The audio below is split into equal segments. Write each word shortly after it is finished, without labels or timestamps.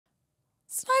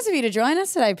It's nice of you to join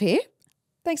us today, Pip.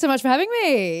 Thanks so much for having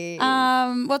me.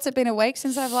 What's it been, a week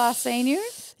since I've last seen you?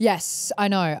 Yes, I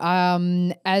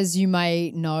know. As you may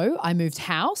know, I moved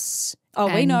house.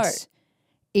 Oh, we know.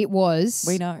 It was,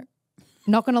 We know.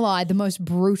 not going to lie, the most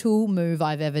brutal move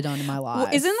I've ever done in my life.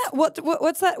 Well, isn't that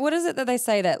what's that? What is it that they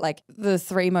say that like the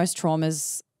three most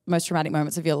traumatic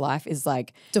moments of your life is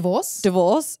like Divorce?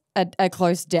 a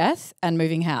close death, and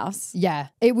moving house? Yeah,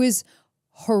 it was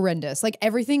horrendous. Like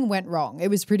everything went wrong. It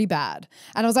was pretty bad.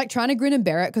 And I was like trying to grin and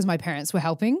bear it because my parents were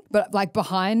helping. But like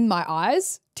behind my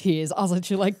eyes, tears. I was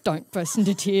literally like, don't burst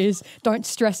into tears. Don't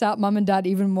stress out mum and dad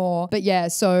even more. But yeah,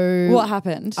 so. What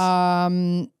happened?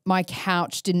 My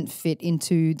couch didn't fit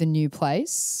into the new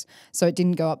place. So it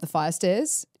didn't go up the fire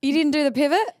stairs. You didn't do the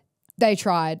pivot? They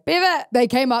tried. Pivot. They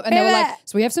came up and they were Pivot. like,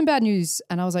 so we have some bad news.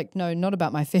 And I was like, no, not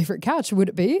about my favorite couch, would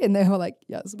it be? And they were like,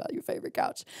 yeah, it's about your favorite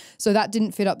couch. So that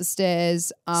didn't fit up the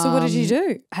stairs. So what did you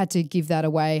do? Had to give that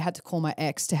away. Had to call my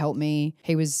ex to help me.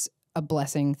 He was a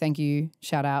blessing. Thank you.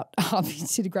 Shout out. He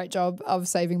did a great job of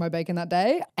saving my bacon that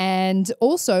day. And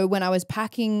also when I was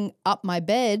packing up my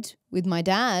bed with my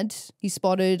dad, he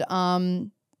spotted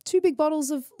 2 big bottles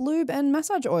of lube and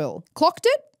massage oil. Clocked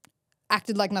it.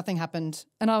 Acted like nothing happened.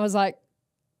 And I was like,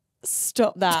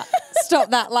 Stop that.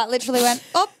 Stop that. Like literally went,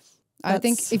 oh. I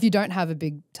think if you don't have a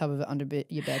big tub of it under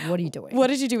your bed, what are you doing? What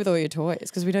did you do with all your toys?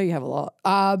 Because we know you have a lot.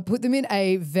 Put them in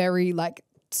a very like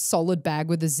solid bag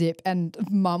with a zip, and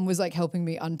mum was like helping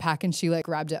me unpack, and she like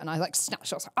grabbed it and I like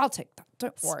snatched it. I was like, I'll take that.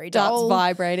 Don't worry, Starts doll.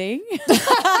 vibrating.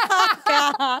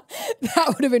 That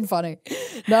would have been funny.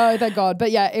 No, thank God.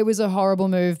 But yeah, it was a horrible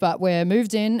move, but we're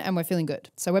moved in and we're feeling good.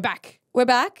 So we're back. We're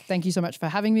back. Thank you so much for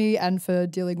having me and for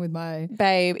dealing with my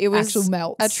Babe, it was actual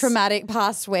melts. a traumatic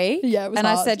past week. Yeah, it was And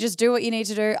I hard. said, just do what you need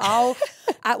to do. I'll,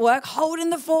 at work, holding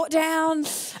the fort down,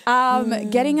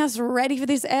 getting us ready for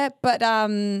this ep. But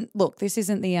look, this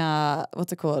isn't the,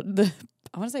 what's it called?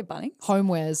 I want to say Bunnings?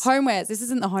 Homewares. Homewares. This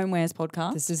isn't the Homewares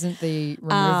podcast. This isn't the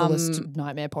Removalist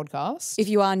Nightmare podcast. If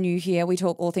you are new here, we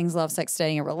talk all things love, sex,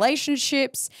 dating and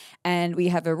relationships, and we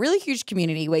have a really huge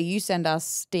community where you send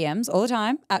us DMs all the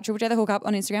time at Triple J the Hookup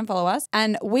on Instagram, follow us.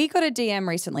 And we got a DM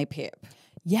recently, Pip.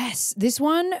 Yes, this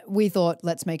one we thought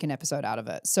let's make an episode out of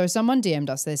it. So someone DM'd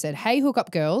us. They said, hey, hookup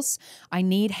girls, I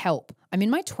need help. I'm in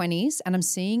my 20s and I'm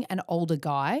seeing an older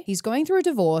guy. He's going through a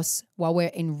divorce. While we're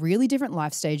in really different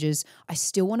life stages, I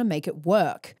still want to make it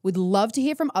work. Would love to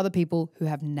hear from other people who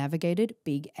have navigated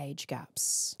big age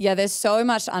gaps. Yeah, there's so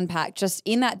much to unpack just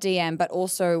in that DM, but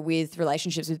also with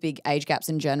relationships with big age gaps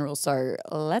in general. So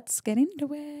let's get into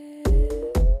it.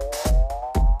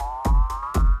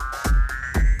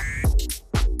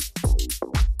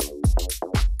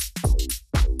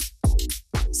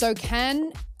 So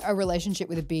can a relationship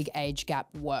with a big age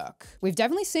gap work? We've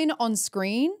definitely seen it on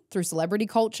screen through celebrity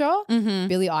culture.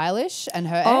 Billie Eilish and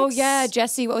her ex. Oh, yeah,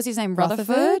 Jesse, what was his name?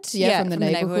 Rutherford? Yeah, from the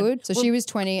neighborhood. So she was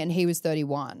 20 and he was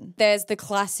 31. There's the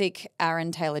classic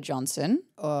Aaron Taylor-Johnson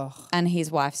and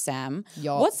his wife Sam.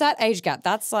 Yup. What's that age gap?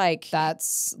 That's like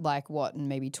what,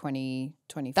 maybe 20,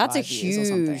 25 that's a years or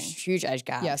something. huge age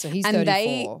gap. Yeah, so he's and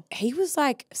 34. He was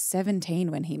like 17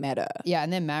 when he met her. Yeah,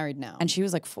 and they're married now. And she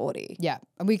was like 40. Yeah,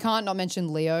 and we can't not mention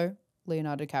Leonardo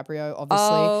DiCaprio, obviously.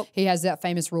 Oh. He has that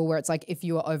famous rule where it's like if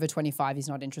you are over 25, he's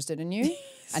not interested in you.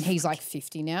 And he's like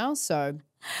 50 now, so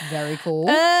very cool.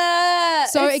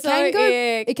 So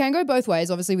it can go both ways.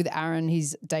 Obviously with Aaron,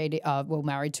 he's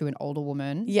married to an older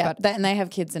woman. Yeah, but and they have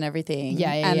kids and everything.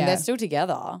 Yeah, and they're still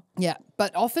together. Yeah,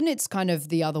 but often it's kind of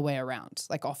the other way around.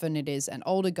 Like often it is an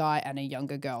older guy and a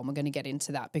younger girl. And we're going to get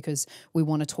into that because we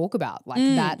want to talk about like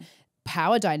that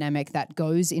power dynamic that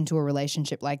goes into a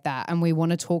relationship like that. And we want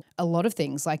to talk a lot of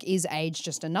things like, is age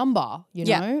just a number, you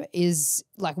know? Is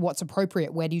like what's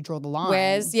appropriate? Where do you draw the line?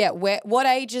 What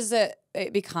age is it?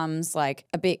 It becomes like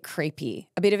a bit creepy,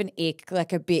 a bit of an ick,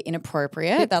 like a bit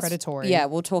inappropriate. That's predatory. Yeah,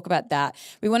 we'll talk about that.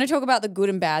 We want to talk about the good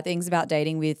and bad things about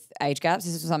dating with age gaps.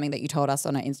 This is something that you told us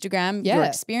on our Instagram, your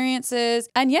experiences.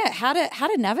 And how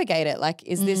to navigate it. Like,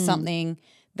 is this something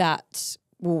that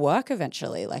will work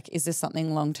eventually? Like, is this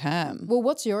something long term? Well,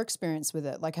 what's your experience with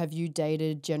it? Like, have you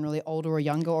dated generally older or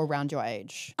younger or around your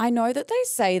age? I know that they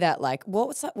say that like,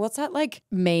 what's that like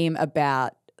meme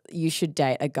about you should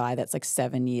date a guy that's like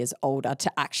 7 years older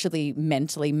to actually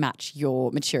mentally match your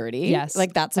maturity. Yes.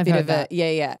 Like that's a bit of a,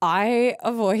 yeah. I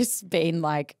have always been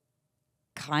like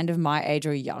kind of my age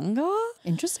or younger.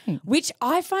 Interesting. Which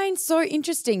I find so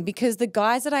interesting because the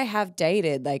guys that I have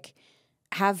dated like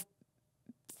have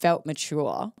felt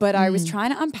mature. But I was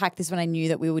trying to unpack this when I knew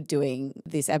that we were doing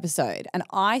this episode. And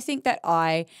I think that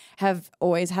I have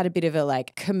always had a bit of a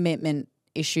like commitment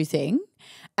issue thing.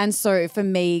 And so for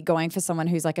me, going for someone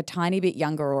who's like a tiny bit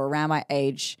younger or around my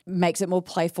age makes it more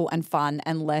playful and fun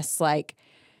and less like,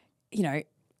 you know,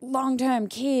 long-term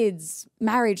kids,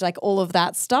 marriage, like all of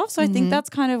that stuff. So I think that's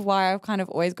kind of why I've kind of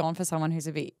always gone for someone who's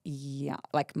a bit,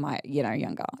 like my, you know,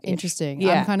 younger. Interesting.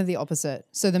 Yeah. I'm kind of the opposite.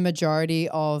 So the majority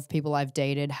of people I've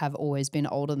dated have always been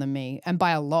older than me, and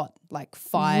by a lot, like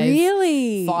 5.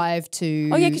 Really? 5 to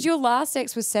Oh yeah, because your last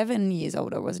ex was 7 years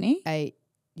older, wasn't he? 8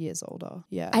 years older.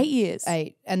 Yeah. 8 years.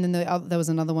 8. And then there was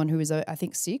another one who was, I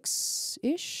think,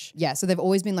 6-ish. Yeah. So they've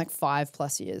always been like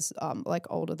 5+ years, like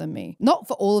older than me. Not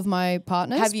for all of my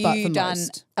partners, Have but you for done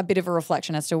most. a bit of a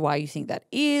reflection as to why you think that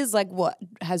is? Like what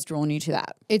has drawn you to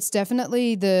that? It's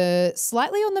definitely the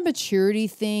slightly on the maturity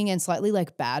thing and slightly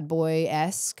like bad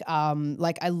boy-esque.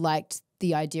 Like I liked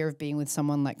the idea of being with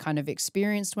someone like kind of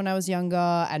experienced when I was younger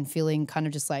and feeling kind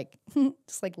of just like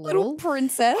little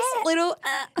princess, little.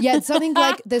 Yeah, it's something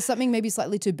like there's something maybe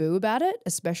slightly taboo about it,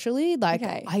 especially like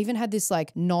Okay. I even had this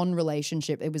like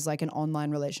non-relationship. It was like an online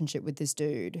relationship with this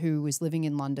dude who was living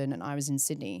in London and I was in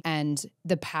Sydney, and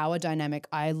the power dynamic,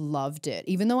 I loved it.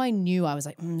 Even though I knew I was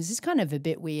like, this is kind of a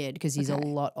bit weird because he's a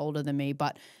lot older than me,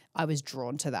 but I was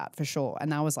drawn to that for sure.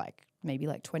 And that was like maybe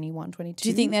like 21, 22. Do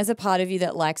you think there's a part of you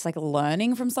that likes like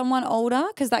learning from someone older?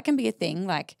 Because that can be a thing.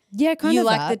 Like, yeah, kind you of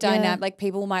like that, the dynamic. yeah. Like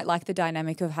people might like the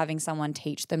dynamic of having someone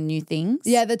teach them new things.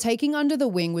 Yeah, the taking under the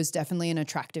wing was definitely an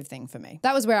attractive thing for me.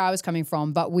 That was where I was coming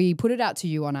from, but we put it out to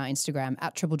you on our Instagram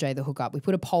at Triple J the Hookup. We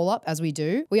put a poll up as we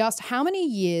do. We asked how many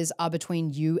years are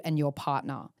between you and your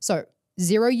partner. So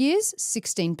 0 years,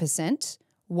 16%,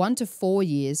 1 to 4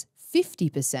 years,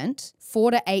 50%,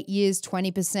 4 to 8 years,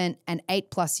 20%, and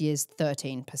 8+ years,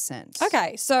 13%.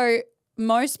 Okay, so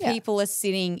most people are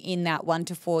sitting in that 1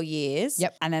 to 4 years.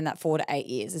 Yep. And then that 4 to 8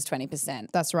 years is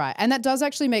 20%. That's right. And that does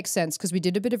actually make sense because we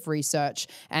did a bit of research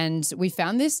and we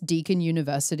found this Deakin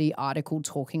University article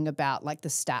talking about like the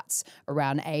stats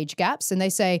around age gaps. And they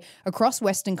say across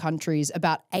Western countries,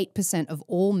 about 8% of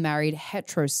all married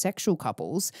heterosexual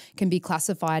couples can be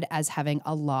classified as having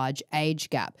a large age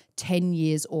gap, 10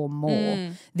 years or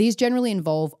more. These generally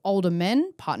involve older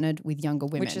men partnered with younger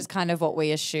women. Which is kind of what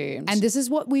we assumed. And this is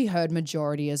what we heard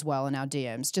majority as well in our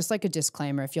DMs. Just like a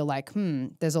disclaimer, if you're like,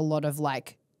 there's a lot of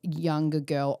like younger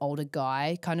girl, older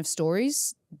guy kind of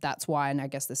stories, that's why, and I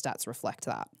guess the stats reflect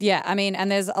that. Yeah, I mean,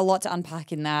 and there's a lot to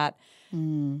unpack in that.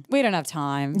 We don't have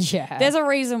time. Yeah. There's a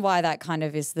reason why that kind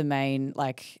of is the main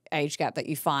like age gap that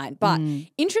you find. But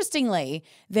interestingly,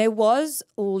 there was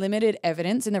limited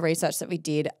evidence in the research that we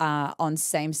did on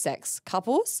same-sex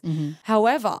couples.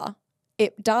 However,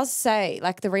 it does say,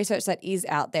 like the research that is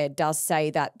out there does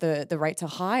say that the rates are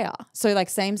higher. So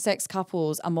like same-sex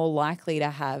couples are more likely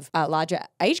to have larger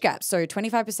age gaps. So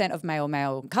 25% of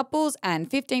male-male couples and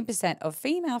 15% of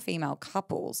female-female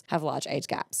couples have large age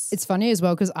gaps. It's funny as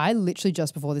well because I literally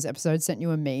just before this episode sent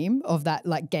you a meme of that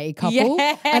like gay couple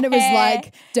and it was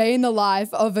like day in the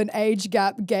life of an age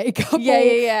gap gay couple.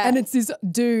 Yeah. And it's this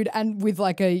dude and with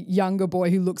like a younger boy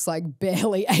who looks like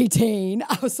barely 18.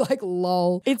 I was like,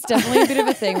 lol. It's definitely a bit of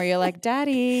a thing where you're like,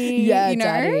 daddy, Yeah, you know?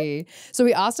 daddy. So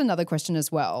we asked another question as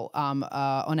well on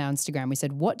our Instagram. We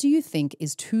said, what do you think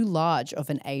is too large of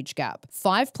an age gap?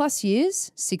 5+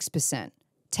 years, 6%.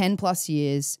 10+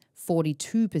 years,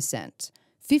 42%.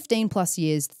 15+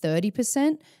 years,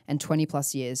 30%. And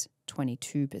 20+ years,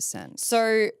 22%.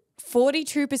 So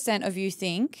 42% of you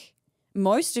think,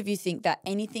 most of you think that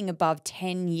anything above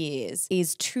 10 years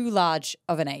is too large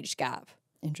of an age gap.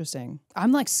 Interesting.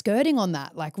 I'm like skirting on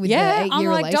that, like with Yeah, the 8-year I'm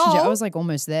like, relationship. doll. I was like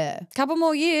almost there. Couple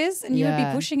more years and you would be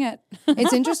Yeah. pushing it.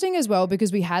 It's interesting as well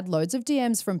because we had loads of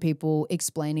DMs from people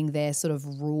explaining their sort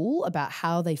of rule about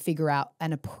how they figure out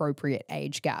an appropriate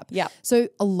age gap. Yeah. So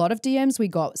a lot of DMs we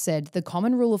got said the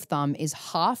common rule of thumb is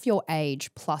half your age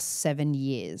plus 7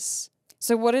 years.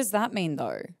 So what does that mean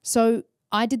though? So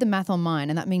I did the math on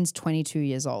mine and that means 22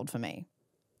 years old for me.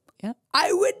 Yeah.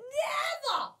 I would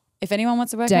never. If anyone wants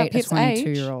to work Date out a Pip's age,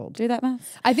 22-year-old. do that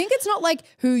math. I think it's not like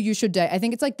who you should date. I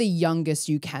think it's like the youngest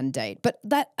you can date. But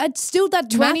that still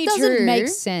that math 22? doesn't make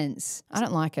sense. I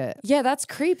don't like it. Yeah, that's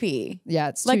creepy. Yeah,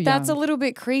 it's too Like that's a young. little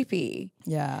bit creepy.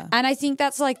 Yeah. And I think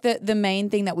that's like the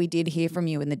main thing that we did hear from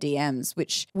you in the DMs,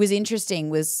 which was interesting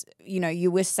was, you know,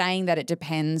 you were saying that it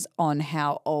depends on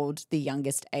how old the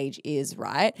youngest age is,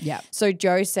 right? Yeah. So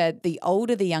Joe said the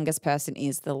older the youngest person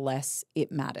is, the less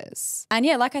it matters. And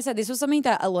yeah, like I said, this was something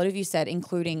that a lot of you said,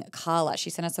 including Carla. She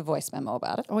sent us a voice memo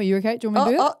about it. Oh, are you okay? Do you want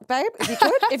me to do it? Oh, babe,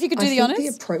 if you could do the honors. I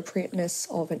think the appropriateness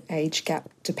of an age gap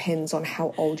depends on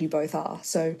how old you both are.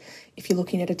 So if you're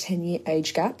looking at a 10-year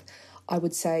age gap, I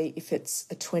would say if it's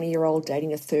a 20-year-old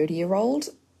dating a 30-year-old,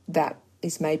 that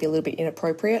is maybe a little bit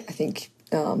inappropriate. I think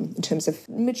in terms of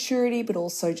maturity, but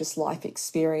also just life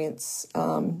experience.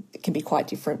 It can be quite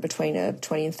different between a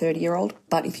 20 and 30-year-old.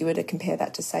 But if you were to compare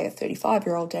that to, say, a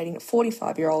 35-year-old dating a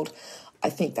 45-year-old, I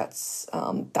think that's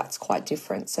quite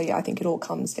different. So, yeah, I think it all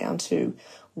comes down to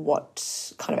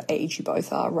what kind of age you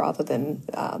both are rather than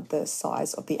the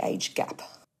size of the age gap.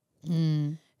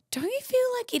 Don't you feel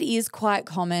like it is quite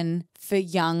common for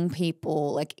young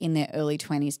people like in their early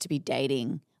 20s to be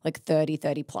dating like 30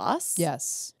 plus?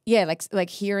 Yes. Yeah, like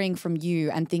hearing from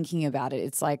you and thinking about it,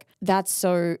 it's like that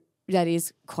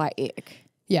is quite ick.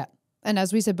 Yeah. And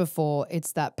as we said before,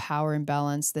 it's that power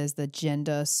imbalance. There's the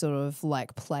gender sort of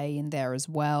like play in there as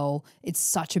well. It's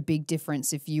such a big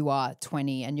difference if you are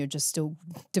 20 and you're just still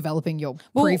developing your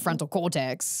prefrontal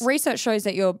cortex. Research shows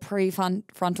that your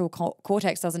prefrontal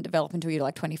cortex doesn't develop until you're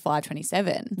like 25,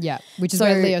 27. Yeah, which is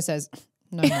where Leo says,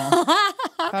 no more.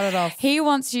 Cut it off. He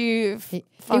wants you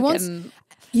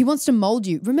He wants to mold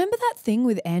you. Remember that thing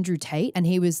with Andrew Tate? And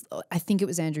I think it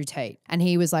was Andrew Tate. And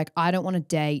he was like, I don't want to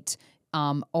date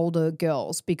older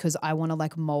girls because I want to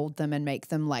like mold them and make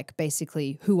them like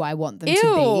basically who I want them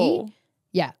to be.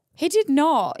 Yeah. He did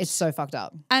not. It's so fucked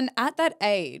up. And at that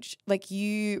age, like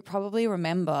you probably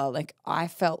remember, like I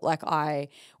felt like I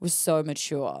was so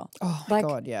mature. Oh my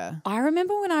God, yeah. I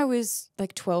remember when I was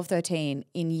like 12, 13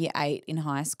 in year 8 in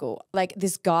high school, like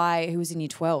this guy who was in year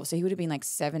 12, so he would have been like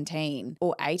 17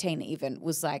 or 18 even,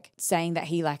 was like saying that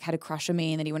he like had a crush on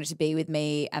me and that he wanted to be with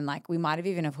me and like we might have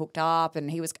even have hooked up and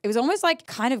it was almost like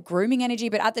kind of grooming energy,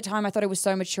 but at the time I thought it was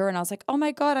so mature and I was like, oh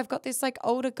my God, I've got this like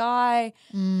older guy.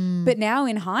 But now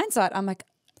in hindsight, I'm like,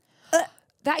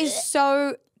 that is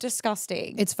so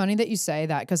disgusting. It's funny that you say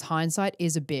that because hindsight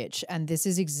is a bitch, and this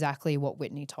is exactly what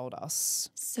Whitney told us.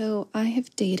 So I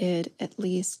have dated at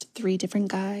least 3 different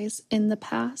guys in the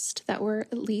past that were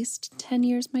at least 10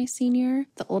 years my senior.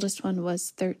 The oldest one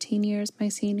was 13 years my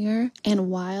senior. And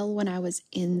when I was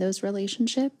in those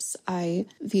relationships, I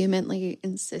vehemently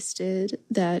insisted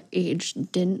that age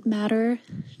didn't matter.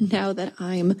 Now that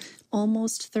I'm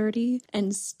almost 30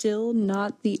 and still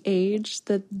not the age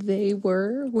that they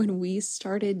were when we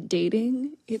started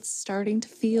dating, it's starting to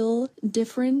feel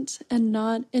different and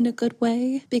not in a good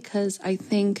way, because I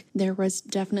think there was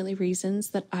definitely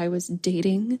reasons that I was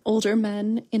dating older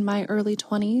men in my early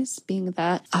 20s, being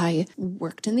that I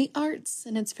worked in the arts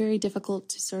and it's very difficult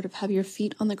to sort of have your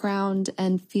feet on the ground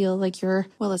and feel like you're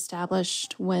well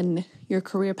established when your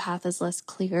career path is less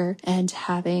clear, and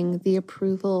having the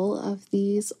approval of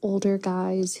these older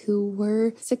guys who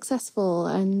were successful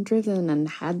and driven and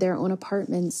had their own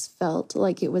apartments felt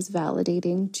like it was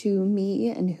validating to me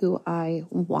and who I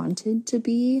wanted to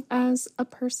be as a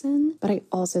person. But I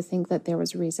also think that there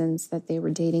was reasons that they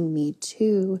were dating me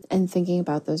too, and thinking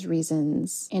about those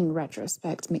reasons in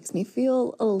retrospect makes me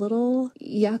feel a little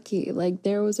yucky. Like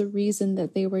there was a reason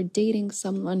that they were dating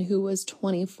someone who was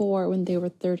 24 when they were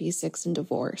 36 and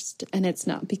divorced, and it's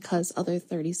not because other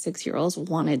 36-year-olds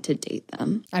wanted to date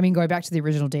them. I mean, going back to the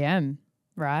original DM,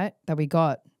 right, that we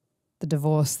got, the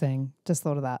divorce thing, just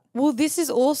thought of that. Well, this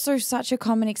is also such a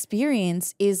common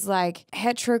experience, is like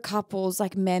hetero couples,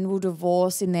 like men will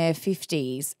divorce in their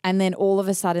 50s and then all of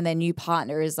a sudden their new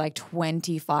partner is like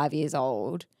 25 years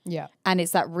old. Yeah. And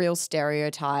it's that real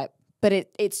stereotype, but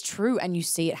it's true and you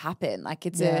see it happen. Like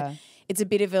it's a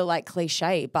bit of a like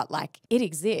cliche, but like it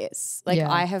exists. Like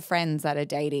I have friends that are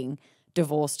dating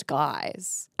divorced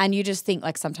guys, and you just think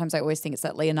like, sometimes I always think it's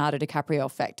that Leonardo DiCaprio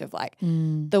effect of like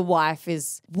the wife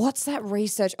is, what's that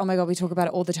research? Oh my God, we talk about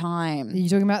it all the time. Are you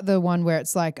talking about the one where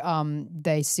it's like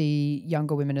they see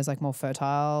younger women as like more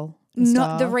fertile and Not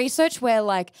stuff? the research where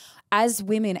like as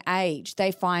women age,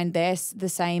 they find they're the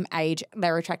same age,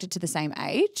 they're attracted to the same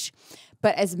age.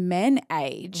 But as men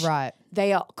age, right,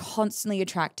 they are constantly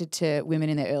attracted to women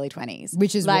in their early 20s.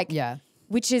 Which is like,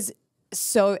 which is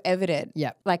so evident.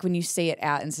 Yeah. Like when you see it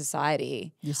out in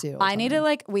society. You see it all the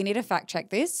time. We need to fact check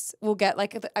this. We'll get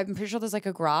like, I'm pretty sure there's like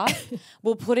a graph.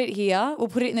 We'll put it here. We'll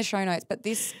put it in the show notes. But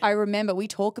this, I remember we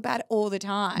talk about it all the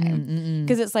time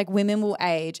because it's like women will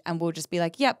age and we'll just be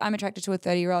like, yep, I'm attracted to a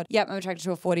 30-year-old. Yep, I'm attracted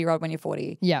to a 40-year-old when you're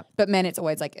 40. Yeah. But men, it's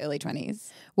always like early 20s.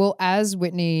 Well, as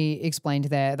Whitney explained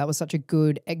there, that was such a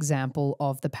good example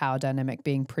of the power dynamic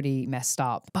being pretty messed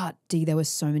up. But Dee, there were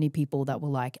so many people that were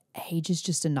like, age is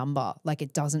just a number. Like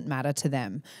it doesn't matter to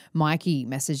them. Mikey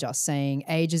messaged us saying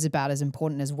age is about as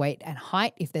important as weight and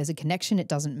height. If there's a connection, it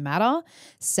doesn't matter.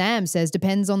 Sam says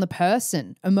depends on the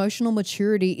person. Emotional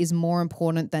maturity is more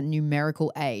important than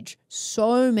numerical age.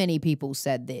 So many people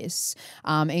said this,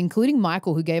 including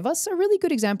Michael, who gave us a really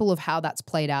good example of how that's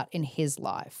played out in his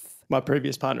life. My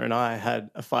previous partner and I had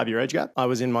a 5-year age gap. I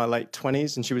was in my late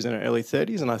 20s and she was in her early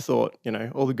 30s. And I thought,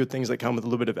 all the good things that come with a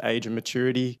little bit of age and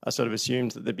maturity, I sort of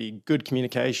assumed that there'd be good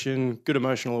communication, good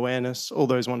emotional awareness, all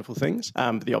those wonderful things.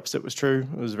 But the opposite was true.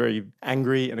 It was a very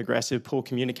angry and aggressive, poor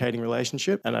communicating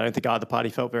relationship. And I don't think either party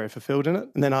felt very fulfilled in it.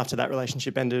 And then after that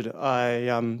relationship ended, I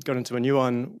got into a new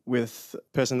one with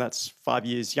a person that's 5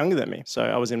 years younger than me. So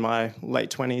I was in my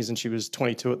late 20s and she was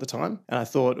 22 at the time. And I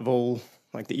thought of all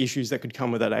like the issues that could come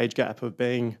with that age gap of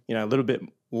being, a little bit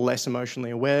less emotionally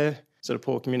aware, sort of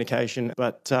poor communication.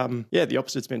 But the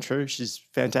opposite's been true. She's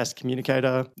a fantastic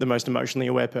communicator, the most emotionally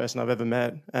aware person I've ever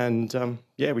met. And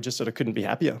we just sort of couldn't be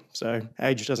happier. So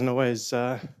age doesn't always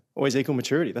equal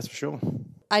maturity, that's for sure.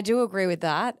 I do agree with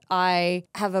that. I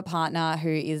have a partner who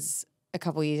is a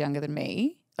couple of years younger than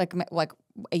me, like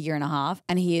a year and a half,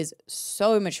 and he is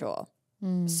so mature.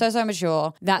 So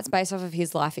mature. That's based off of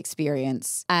his life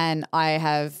experience. And I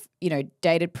have,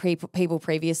 dated people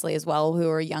previously as well who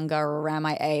are younger or around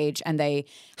my age, and they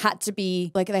had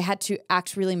to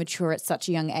act really mature at such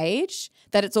a young age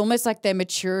that it's almost like their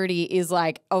maturity is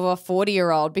like of a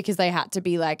 40-year-old because they had to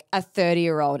be like a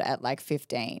 30-year-old at like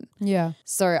 15. Yeah.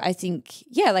 So I think,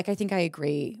 I think I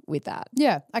agree with that.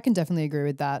 Yeah, I can definitely agree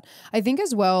with that. I think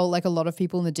as well, like a lot of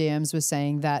people in the DMs were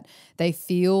saying that they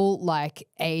feel like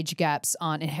age gaps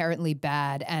aren't inherently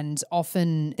bad, and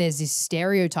often there's this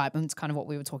stereotype, and it's kind of what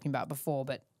we were talking about before,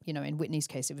 but in Whitney's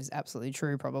case, it was absolutely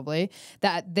true probably,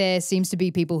 that there seems to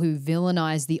be people who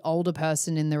villainize the older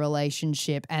person in the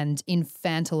relationship and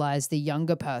infantilize the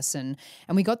younger person.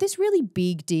 And we got this really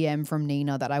big DM from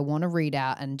Nina that I want to read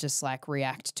out and just like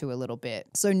react to a little bit.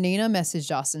 So Nina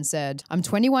messaged us and said, I'm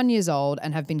 21 years old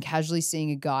and have been casually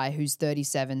seeing a guy who's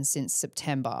 37 since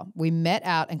September. We met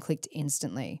out and clicked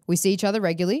instantly. We see each other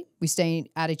regularly. We stay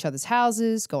at each other's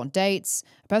houses, go on dates.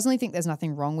 I personally think there's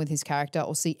nothing wrong with his character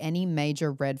or see any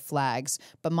major red flags,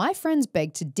 but my friends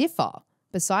beg to differ.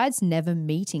 Besides never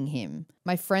meeting him,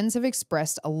 my friends have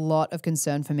expressed a lot of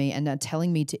concern for me and are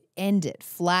telling me to end it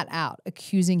flat out,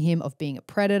 accusing him of being a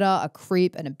predator, a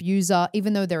creep, an abuser,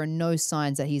 even though there are no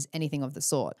signs that he's anything of the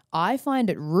sort. I find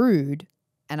it rude,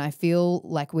 and I feel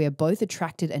like we are both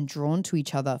attracted and drawn to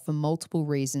each other for multiple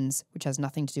reasons, which has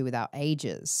nothing to do with our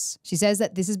ages. She says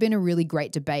that this has been a really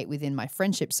great debate within my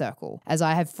friendship circle, as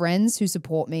I have friends who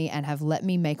support me and have let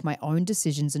me make my own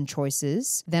decisions and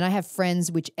choices. Then I have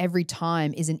friends which every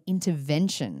time is an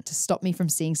intervention to stop me from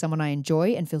seeing someone I enjoy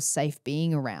and feel safe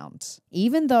being around.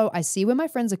 Even though I see where my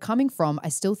friends are coming from, I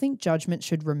still think judgment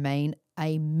should remain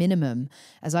a minimum,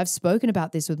 as I've spoken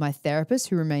about this with my therapist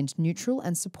who remained neutral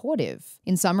and supportive.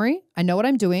 In summary, I know what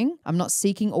I'm doing. I'm not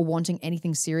seeking or wanting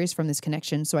anything serious from this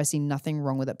connection, so I see nothing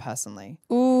wrong with it personally.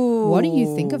 Ooh. What do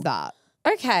you think of that?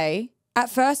 Okay. At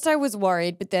first I was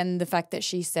worried, but then the fact that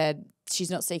she said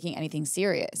she's not seeking anything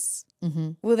serious.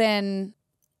 Mm-hmm. Well then,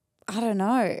 I don't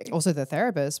know. Also, the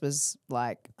therapist was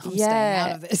like, I'm staying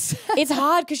out of this. It's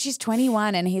hard because she's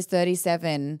 21 and he's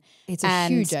 37. It's a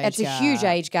huge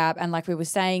age gap. And like we were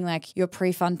saying, like your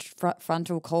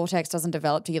prefrontal cortex doesn't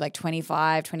develop till you're like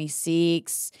 25,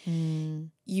 26.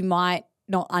 You might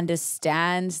not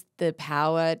understand the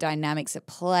power dynamics at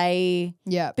play.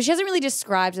 Yeah. But she hasn't really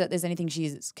described that there's anything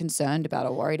she's concerned about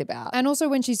or worried about. And also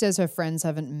when she says her friends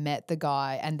haven't met the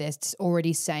guy and they're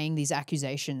already saying these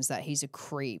accusations that he's a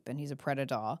creep and he's a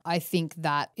predator, I think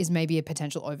that is maybe a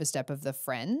potential overstep of the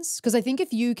friends. Because I think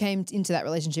if you came into that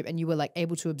relationship and you were like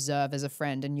able to observe as a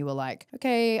friend and you were like,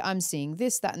 okay, I'm seeing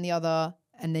this, that and the other,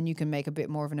 and then you can make a bit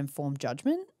more of an informed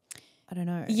judgment. I don't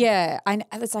know. Yeah.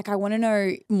 It's like I want to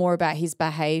know more about his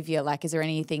behavior. Like, is there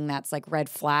anything that's like red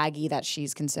flaggy that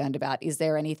she's concerned about? Is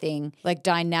there anything like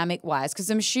dynamic wise? Because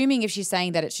I'm assuming if she's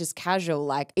saying that it's just casual,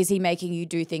 like, is he making you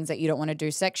do things that you don't want to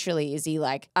do sexually? Is he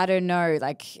like, I don't know,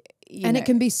 like... It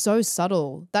can be so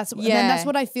subtle. And that's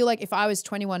what I feel like if I was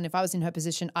 21, if I was in her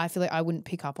position, I feel like I wouldn't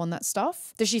pick up on that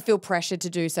stuff. Does she feel pressured to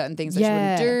do certain things that she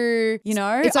wouldn't do? You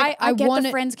know? It's like I get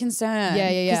the friend's concern.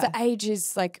 Yeah. Because the age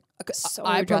is like so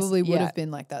I probably would have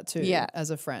been like that too as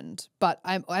a friend. But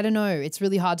I don't know. It's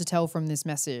really hard to tell from this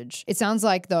message. It sounds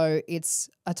like though it's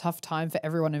a tough time for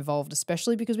everyone involved,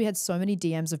 especially because we had so many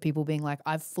DMs of people being like,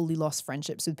 I've fully lost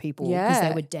friendships with people because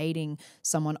they were dating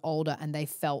someone older and they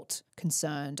felt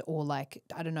concerned or like,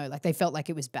 I don't know, like they felt like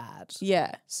it was bad.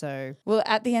 Yeah. So. Well,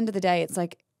 at the end of the day, it's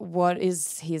like, what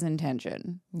is his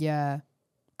intention? Yeah.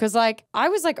 Because like I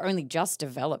was like only just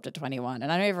developed at 21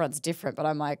 and I know everyone's different, but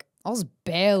I'm like. I was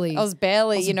barely,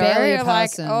 you know, barely a like,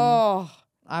 person. oh.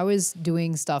 I was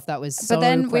doing stuff that was so But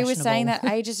then we were saying questionable.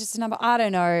 that age is just a number. I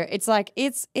don't know. It's like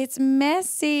it's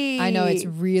messy. I know, it's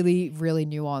really, really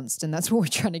nuanced, and that's what we're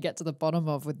trying to get to the bottom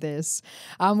of with this.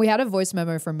 We had a voice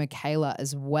memo from Michaela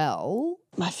as well.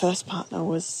 My first partner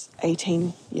was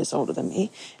 18 years older than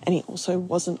me, and he also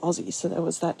wasn't Aussie, so there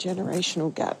was that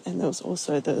generational gap, and there was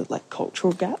also the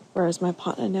cultural gap. Whereas my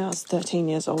partner now is 13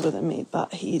 years older than me,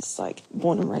 but he's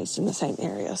born and raised in the same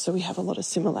area, so we have a lot of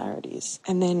similarities.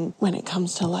 And then when it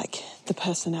comes to the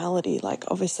personality,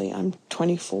 obviously I'm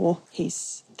 24,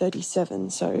 he's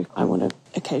 37, so I want to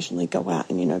occasionally go out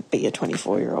and, be a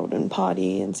 24-year-old and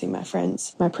party and see my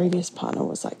friends. My previous partner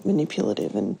was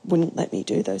manipulative and wouldn't let me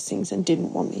do those things and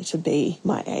didn't want me to be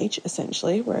my age,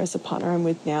 essentially. Whereas the partner I'm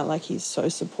with now, he's so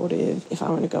supportive. If I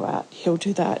want to go out, he'll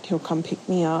do that. He'll come pick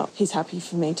me up. He's happy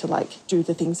for me to do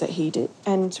the things that he did.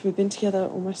 And we've been together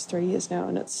almost 3 years now,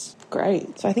 and it's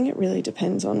great. So I think it really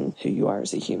depends on who you are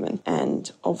as a human.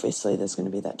 And obviously there's going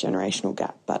to be that generational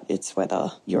gap, but it's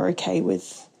whether you're okay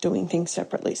with doing things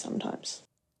separately sometimes.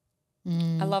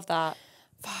 I love that.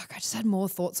 Fuck, I just had more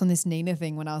thoughts on this Nina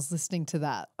thing when I was listening to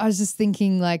that. I was just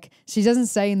thinking she doesn't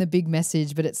say in the big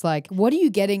message, but it's what are you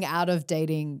getting out of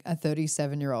dating a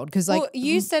 37-year-old? Because well,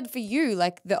 you said for you,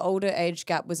 the older age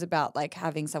gap was about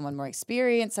having someone more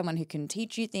experienced, someone who can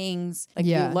teach you things,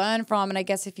 you learn from. And I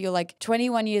guess if you're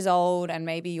 21 years old and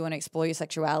maybe you want to explore your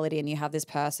sexuality and you have this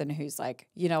person who's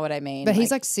you know what I mean? But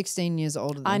he's 16 years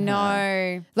older than I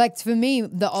know. Her. For me,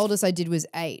 the oldest I did was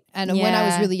 8. And when I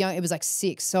was really young, it was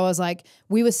 6. So I was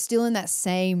we were still in that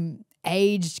same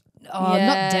age,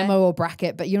 not demo or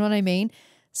bracket, but you know what I mean?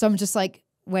 So I'm just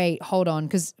wait, hold on.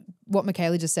 Because what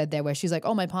Michaela just said there, where she's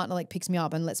my partner picks me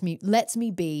up and lets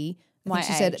me be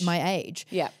she said my age.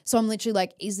 Yeah. So I'm literally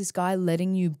is this guy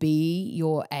letting you be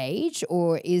your age,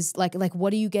 or is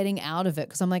what are you getting out of it?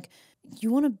 Because I'm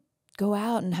you want to go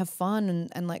out and have fun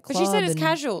and club. But she said it's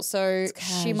casual, so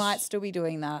she might still be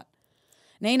doing that.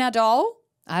 Nina doll?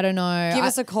 I don't know. Give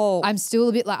us a call. I'm still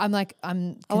a bit I'm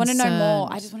I want to know more.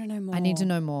 I just want to know more. I need to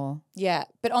know more. Yeah.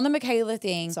 But on the Michaela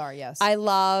thing. Sorry, yes. I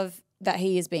love that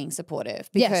he is being supportive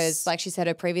because like she said,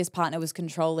 her previous partner was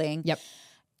controlling. Yep.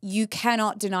 You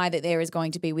cannot deny that there is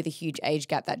going to be, with a huge age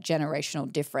gap, that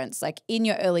generational difference. In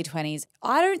your early 20s,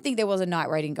 I don't think there was a night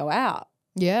where I didn't go out.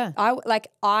 Yeah.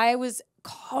 I was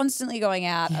constantly going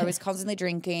out. I was constantly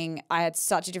drinking. I had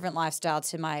such a different lifestyle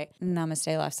to my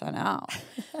namaste lifestyle now.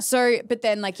 So, but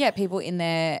then people in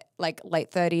their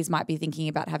late 30s might be thinking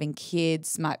about having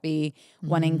kids, might be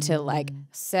wanting to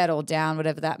settle down,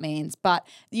 whatever that means. But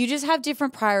you just have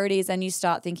different priorities and you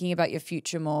start thinking about your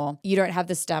future more. You don't have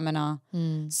the stamina.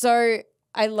 So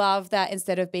I love that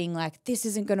instead of being this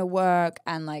isn't going to work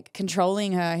and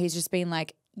controlling her, he's just been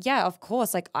yeah, of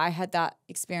course. I had that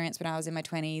experience when I was in my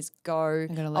 20s.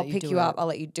 I'll pick you up. I'll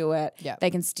let you do it. Yeah. They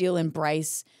can still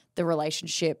embrace the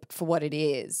relationship for what it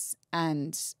is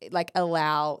and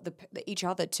allow each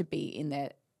other to be in their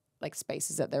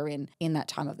spaces that they're in that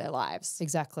time of their lives.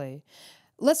 Exactly.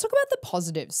 Let's talk about the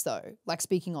positives though.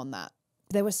 Speaking on that.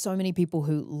 There were so many people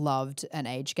who loved an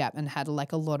age gap and had a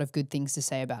lot of good things to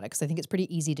say about it because I think it's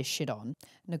pretty easy to shit on.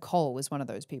 Nicole was one of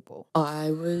those people.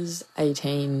 I was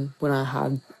 18 when I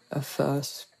had a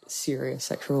first serious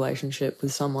sexual relationship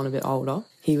with someone a bit older.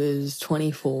 He was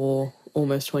 24,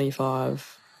 almost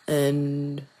 25,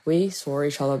 and we saw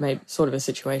each other, made sort of a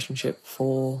situationship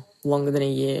for longer than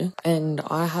a year, and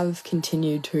I have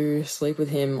continued to sleep with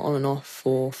him on and off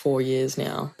for 4 years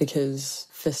now because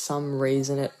for some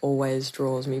reason it always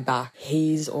draws me back.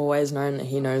 He's always known that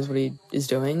he knows what he is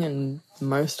doing, and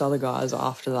most other guys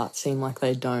after that seem like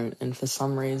they don't, and for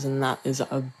some reason that is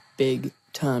a big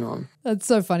turn on. That's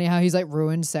so funny how he's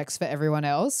ruined sex for everyone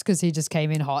else because he just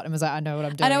came in hot and was I know what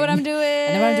I'm doing. I know what I'm doing.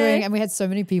 I know what I'm doing. And we had so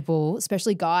many people,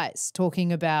 especially guys,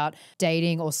 talking about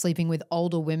dating or sleeping with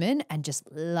older women and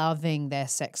just loving their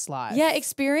sex life. Yeah,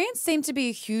 experience seemed to be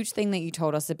a huge thing that you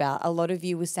told us about. A lot of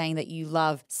you were saying that you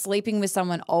love sleeping with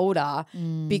someone older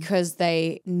because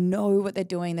they know what they're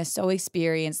doing. They're so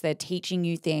experienced. They're teaching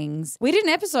you things. We did an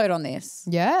episode on this.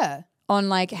 Yeah. On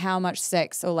how much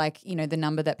sex or the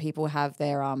number that people have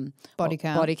their body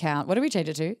count. What do we change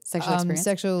it to? Sexual experience?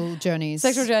 Sexual journeys.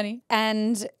 Sexual journey.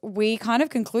 And we kind of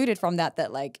concluded from that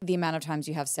the amount of times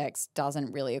you have sex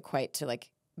doesn't really equate to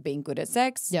being good at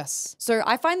sex. Yes. So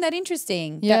I find that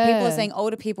interesting that people are saying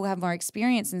older people have more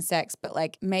experience in sex, but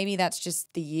like maybe that's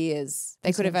just the years.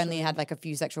 They could have only had like a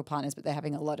few sexual partners, but they're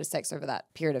having a lot of sex over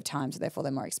that period of time, so therefore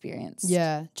they're more experienced.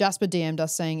 Yeah. Jasper DM'd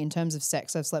us saying, in terms of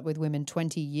sex, I've slept with women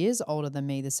 20 years older than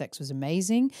me. The sex was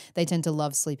amazing. They tend to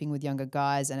love sleeping with younger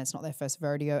guys, and it's not their first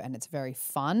rodeo, and it's very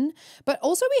fun. But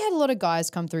also we had a lot of guys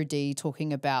come through D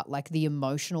talking about like the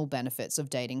emotional benefits of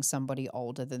dating somebody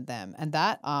older than them, and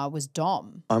that was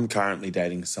Dom. I'm currently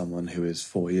dating someone who is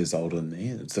 4 years older than me.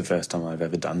 It's the first time I've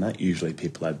ever done that. Usually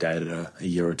people I've dated are a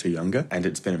year or two younger, and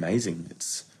it's been amazing.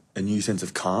 It's a new sense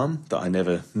of calm that I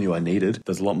never knew I needed.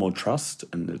 There's a lot more trust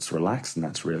and it's relaxed, and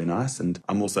that's really nice. And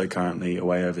I'm also currently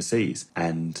away overseas,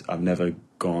 and I've never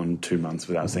gone 2 months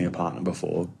without seeing a partner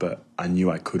before, but I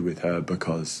knew I could with her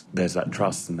because there's that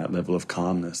trust and that level of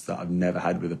calmness that I've never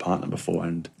had with a partner before.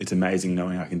 And it's amazing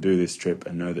knowing I can do this trip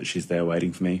and know that she's there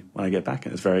waiting for me when I get back,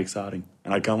 and it's very exciting.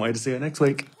 And I can't wait to see her next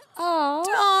week.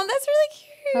 Oh, that's really cute.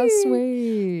 How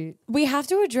sweet. We have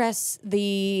to address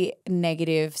the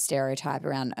negative stereotype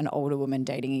around an older woman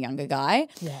dating a younger guy.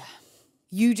 Yeah.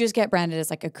 You just get branded as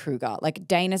like a Kruger. Like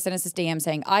Dana sent us this DM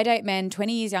saying, I date men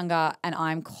 20 years younger and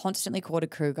I'm constantly called a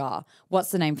Kruger.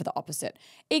 What's the name for the opposite?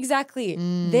 Exactly.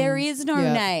 There is no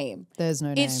name. There's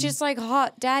no name. It's just like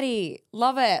hot daddy.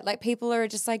 Love it. Like people are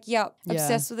just like, yep,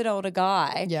 obsessed with an older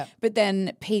guy. Yeah. But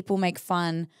then people make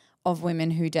fun of women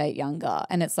who date younger.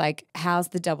 And it's like, how's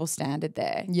the double standard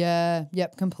there? Yeah,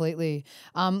 yep, completely.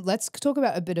 Let's talk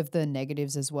about a bit of the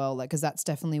negatives as well, like, because that's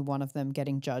definitely one of them,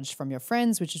 getting judged from your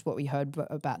friends, which is what we heard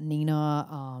about Nina.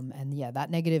 And yeah,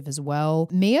 that negative as well.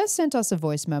 Mia sent us a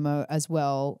voice memo as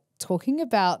well, talking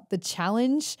about the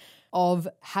challenge of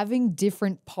having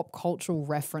different pop cultural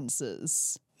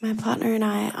references. My partner and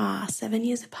I are 7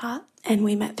 years apart, and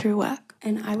we met through work.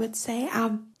 And I would say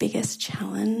our biggest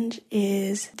challenge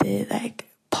is the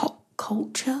pop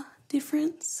culture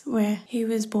difference, where he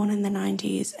was born in the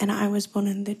 90s and I was born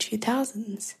in the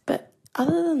 2000s. But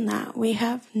other than that, we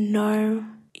have no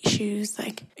issues.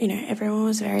 Everyone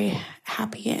was very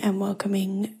happy and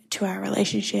welcoming to our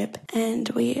relationship, and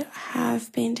we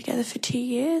have been together for 2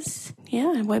 years.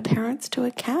 Yeah, and we're parents to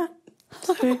a cat.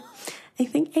 So I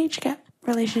think age gap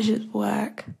relationships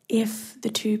work if the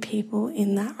two people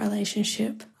in that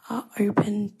relationship are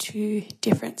open to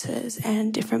differences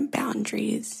and different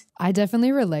boundaries. I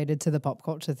definitely related to the pop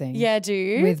culture thing. Yeah, do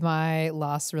you? With my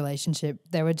last relationship,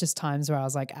 there were just times where I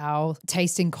was like, our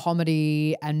taste in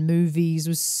comedy and movies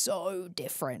was so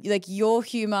different. Like your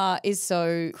humor is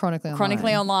so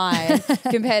chronically online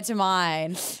compared to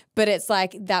mine. But it's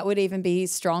like that would even be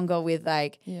stronger with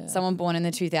someone born in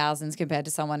the 2000s compared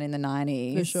to someone in the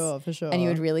 90s. For sure. And you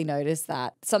would really notice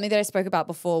that. Something that I spoke about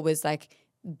before was like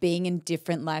being in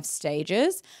different life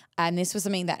stages. And this was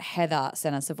something that Heather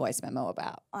sent us a voice memo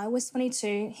about. I was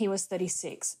 22, he was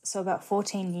 36, so about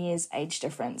 14 years age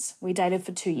difference. We dated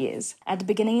for 2 years. At the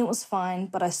beginning it was fine,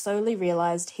 but I slowly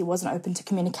realised he wasn't open to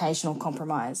communication or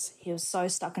compromise. He was so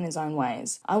stuck in his own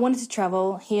ways. I wanted to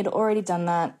travel, he had already done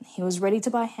that. He was ready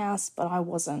to buy a house, but I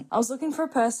wasn't. I was looking for a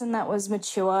person that was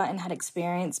mature and had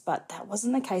experience, but that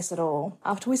wasn't the case at all.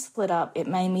 After we split up, it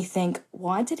made me think,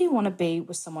 why did he want to be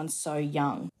with someone so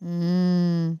young?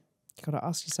 Got to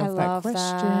ask yourself that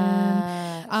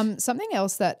question. Something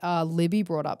else that Libby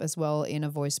brought up as well in a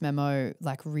voice memo,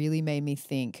 really made me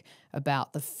think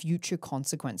about the future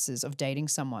consequences of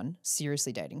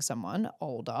seriously dating someone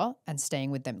older and staying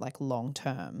with them long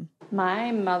term.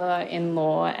 My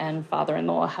mother-in-law and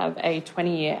father-in-law have a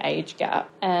 20-year age gap,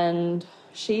 and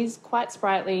she's quite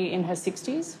sprightly in her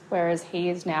 60s, whereas he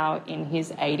is now in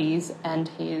his 80s and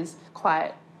he is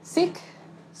quite sick.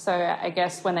 So I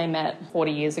guess when they met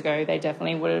 40 years ago, they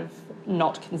definitely would have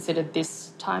not considered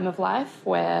this time of life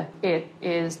where it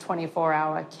is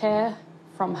 24-hour care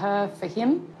from her for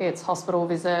him. It's hospital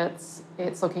visits,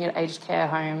 it's looking at aged care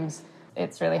homes.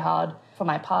 It's really hard for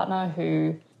my partner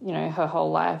who, her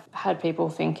whole life had people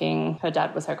thinking her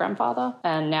dad was her grandfather.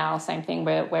 And now, same thing,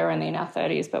 we're only in our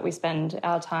 30s, but we spend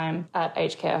our time at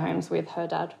aged care homes with her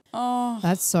dad. Oh,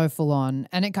 that's so full on.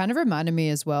 And it kind of reminded me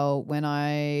as well when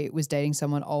I was dating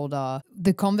someone older,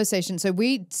 the conversation. So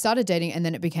we started dating and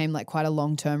then it became quite a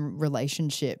long-term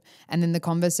relationship. And then the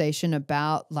conversation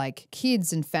about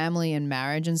kids and family and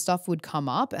marriage and stuff would come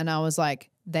up. And I was like,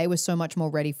 they were so much more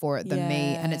ready for it than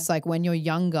me. And it's when you're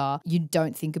younger, you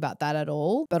don't think about that at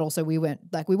all. But also we weren't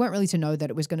really to know that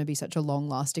it was going to be such a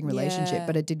long-lasting relationship,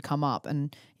 but it did come up.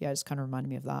 And it just kind of reminded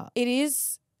me of that. It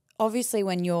is obviously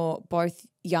when you're both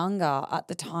younger at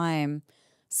the time,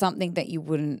 something that you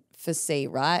wouldn't foresee,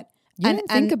 right? You didn't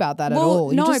think about that at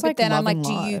all. No, just, but then I'm loving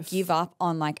do you life. give up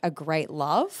on a great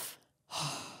love?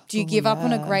 Do you give up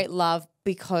on a great love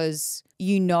because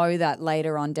you know that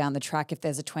later on down the track, if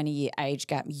there's a 20-year age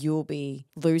gap, you'll be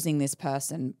losing this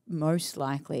person most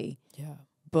likely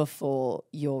before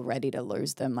you're ready to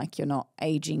lose them? Like you're not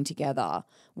aging together.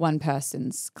 One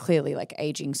person's clearly like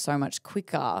aging so much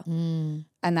quicker and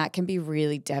that can be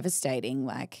really devastating.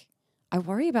 Like I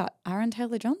worry about Aaron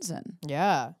Taylor-Johnson.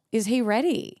 Yeah. Is he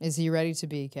ready? Is he ready to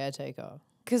be caretaker?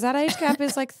 Because that age gap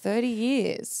is like 30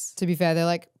 years. To be fair, they're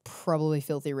like probably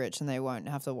filthy rich and they won't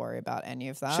have to worry about any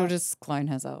of that. She'll just clone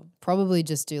herself. Probably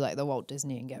just do like the Walt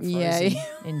Disney and get frozen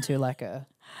into like a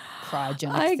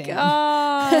cryogenic thing.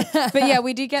 God. But yeah,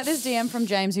 we did get this DM from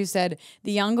James who said,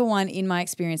 the younger one in my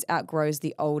experience outgrows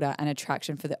the older and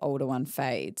attraction for the older one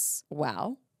fades.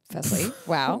 Wow. Firstly,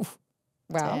 wow.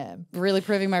 Damn. Really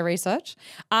proving my research.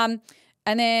 And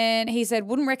then he said,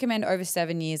 wouldn't recommend over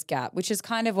 7 years gap, which is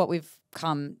kind of what we've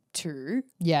come to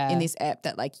in this app,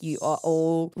 that like you are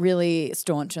all really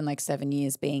staunch on like 7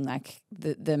 years being like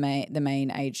the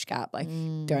main age gap. Like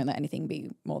don't let anything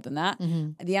be more than that.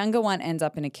 The younger one ends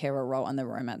up in a carer role and the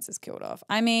romance is killed off.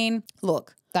 I mean,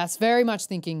 look. That's very much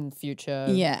thinking future.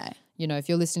 Yeah. You know, if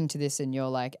you're listening to this and you're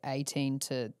like 18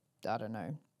 to, I don't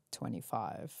know,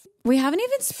 25. We haven't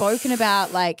even spoken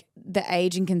about like the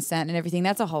age and consent and everything.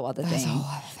 That's a whole other thing.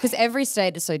 Because every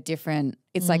state is so different.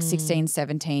 It's like 16,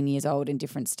 17 years old in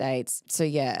different states. So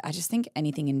yeah, I just think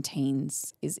anything in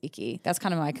teens is icky. That's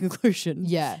kind of my conclusion.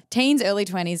 Yeah. Teens, early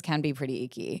 20s can be pretty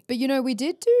icky. But you know, we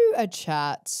did do a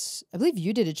chat, I believe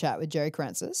you did a chat with Jerry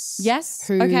Francis. Yes.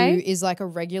 Who is like a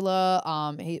regular,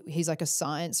 he's like a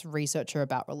science researcher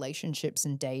about relationships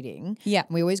and dating. Yeah.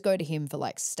 And we always go to him for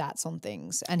like stats on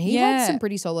things. And he had some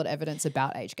pretty solid evidence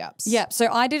about age gaps. Yeah. So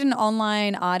I did an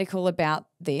online article about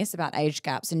this, about age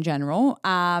gaps in general,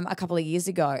 a couple of years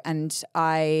ago. And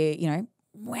I, you know,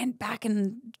 went back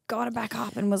and got it back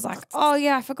up and was like, oh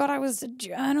yeah, I forgot I was a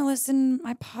journalist in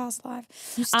my past life.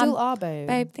 You still are, babe.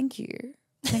 Babe, thank you.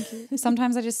 Thank you.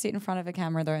 Sometimes I just sit in front of a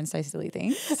camera though and say silly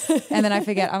things. And then I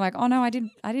forget. I'm like, oh no, I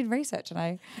did research and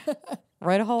I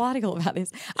wrote a whole article about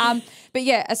this. But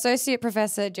yeah, Associate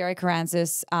Professor Jerry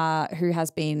Karantzis, who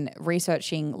has been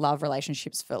researching love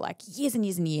relationships for like years and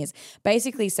years and years,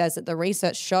 basically says that the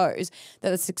research shows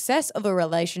that the success of a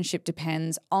relationship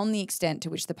depends on the extent to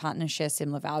which the partners share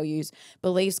similar values,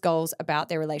 beliefs, goals about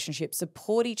their relationship,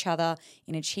 support each other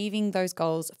in achieving those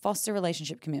goals, foster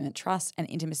relationship commitment, trust and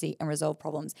intimacy, and resolve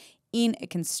problems in a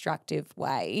constructive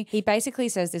way. He basically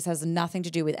says this has nothing to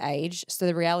do with age. So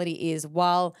the reality is,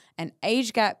 while an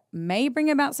age gap may bring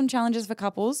about some challenges for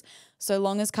couples, so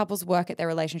long as couples work at their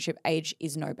relationship, age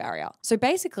is no barrier. So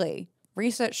basically,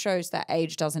 research shows that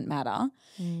age doesn't matter.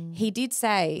 He did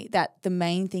say that the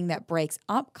main thing that breaks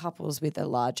up couples with a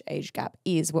large age gap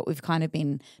is what we've kind of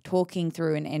been talking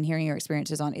through and hearing your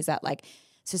experiences on, is that like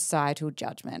societal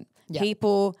judgment. Yeah.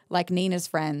 People like Nina's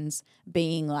friends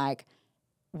being like,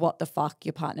 what the fuck,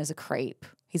 your partner's a creep,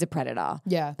 he's a predator.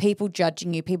 Yeah. People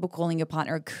judging you, people calling your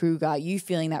partner a cougar, you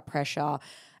feeling that pressure,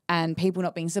 and people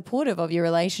not being supportive of your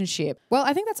relationship. Well,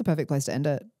 I think that's a perfect place to end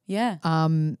it. Yeah.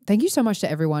 Thank you so much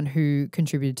to everyone who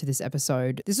contributed to this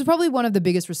episode. This was probably one of the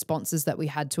biggest responses that we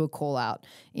had to a call out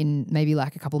in maybe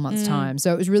like a couple of months' time.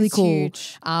 So it was really cool.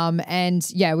 Huge. And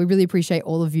yeah, we really appreciate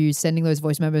all of you sending those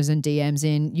voice memos and DMs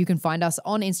in. You can find us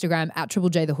on Instagram at Triple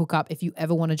J The Hookup if you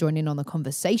ever want to join in on the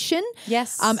conversation.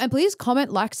 Yes. And please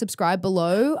comment, like, subscribe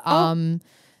below.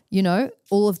 You know,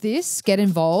 all of this, get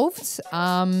involved.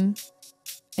 And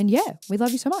yeah, we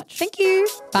love you so much. Thank you.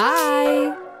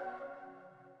 Bye.